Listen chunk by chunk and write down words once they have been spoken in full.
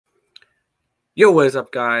Yo, what is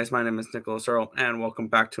up, guys? My name is Nicholas Earle, and welcome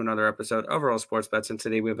back to another episode of Earle Sports Bets. And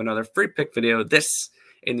today we have another free pick video. This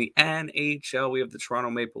in the NHL, we have the Toronto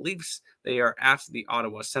Maple Leafs. They are at the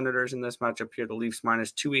Ottawa Senators in this matchup here. The Leafs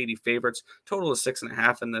minus 280 favorites. Total is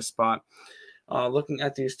 6.5 in this spot. Looking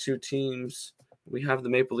at these two teams, we have the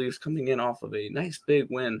Maple Leafs coming in off of a nice big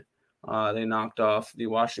win. They knocked off the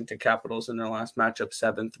Washington Capitals in their last matchup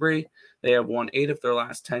 7-3. They have won 8 of their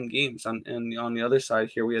last 10 games. On the other side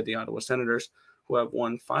here, we have the Ottawa Senators, who have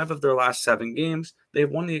won 5 of their last 7 games. They've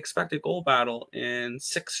won the expected goal battle in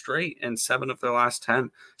 6 straight and 7 of their last 10.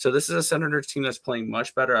 So this is a Senators team that's playing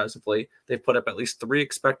much better as of late. They've put up at least 3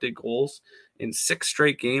 expected goals in 6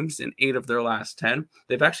 straight games in 8 of their last 10.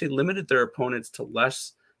 They've actually limited their opponents to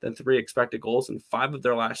less than 3 expected goals in 5 of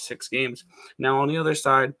their last 6 games. Now, on the other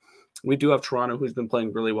side, we do have Toronto, who's been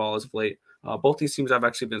playing really well as of late. Both these teams have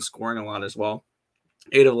actually been scoring a lot as well.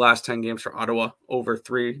 8 of the last 10 games for Ottawa, over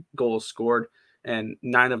 3 goals scored, and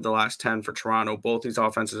 9 of the last 10 for Toronto. Both these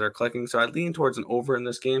offenses are clicking, so I lean towards an over in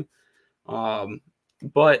this game.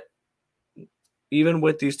 But even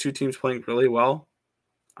with these two teams playing really well,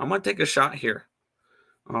 I'm going to take a shot here.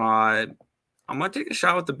 I'm going to take a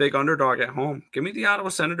shot with the big underdog at home. Give me the Ottawa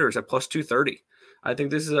Senators at plus 230. I think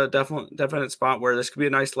this is a definite spot where this could be a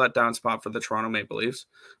nice letdown spot for the Toronto Maple Leafs.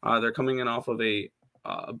 They're coming in off of a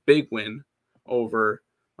big win over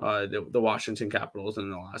the Washington Capitals in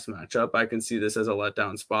the last matchup. I can see this as a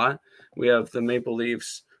letdown spot. We have the Maple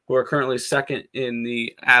Leafs, who are currently second in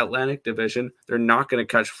the Atlantic Division. They're not going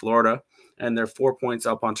to catch Florida, and they're 4 points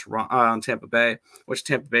up on Tampa Bay, which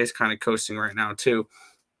Tampa Bay is kind of coasting right now too.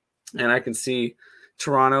 And I can see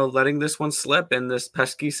Toronto letting this one slip and this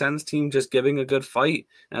pesky Sens team just giving a good fight.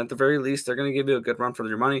 And at the very least, they're going to give you a good run for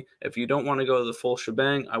your money. If you don't want to go the full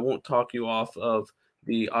shebang, I won't talk you off of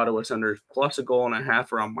the Ottawa Senators plus a goal and a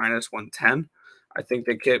half around minus 110. I think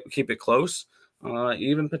they keep it close.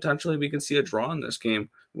 Even potentially we can see a draw in this game,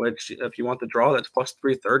 which if you want the draw, that's plus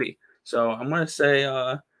 330. So I'm going to say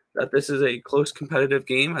that this is a close competitive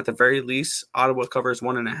game. At the very least, Ottawa covers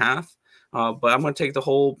 1.5. But I'm going to take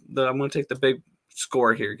the big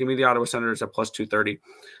score here. Give me the Ottawa Senators at plus 230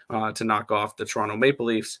 to knock off the Toronto Maple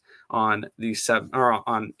Leafs on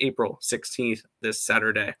on April 16th, this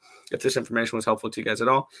Saturday. If this information was helpful to you guys at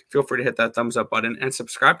all, feel free to hit that thumbs up button and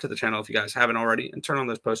subscribe to the channel if you guys haven't already, and turn on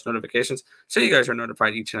those post notifications so you guys are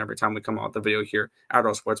notified each and every time we come out with a video here at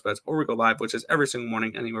Earle Sports Bets, or we go live, which is every single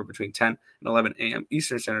morning, anywhere between 10 and 11 a.m.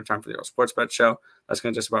 Eastern Standard Time for the Earle Sports Bet Show. That's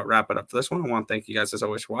going to just about wrap it up for this one. I want to thank you guys as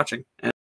always for watching. And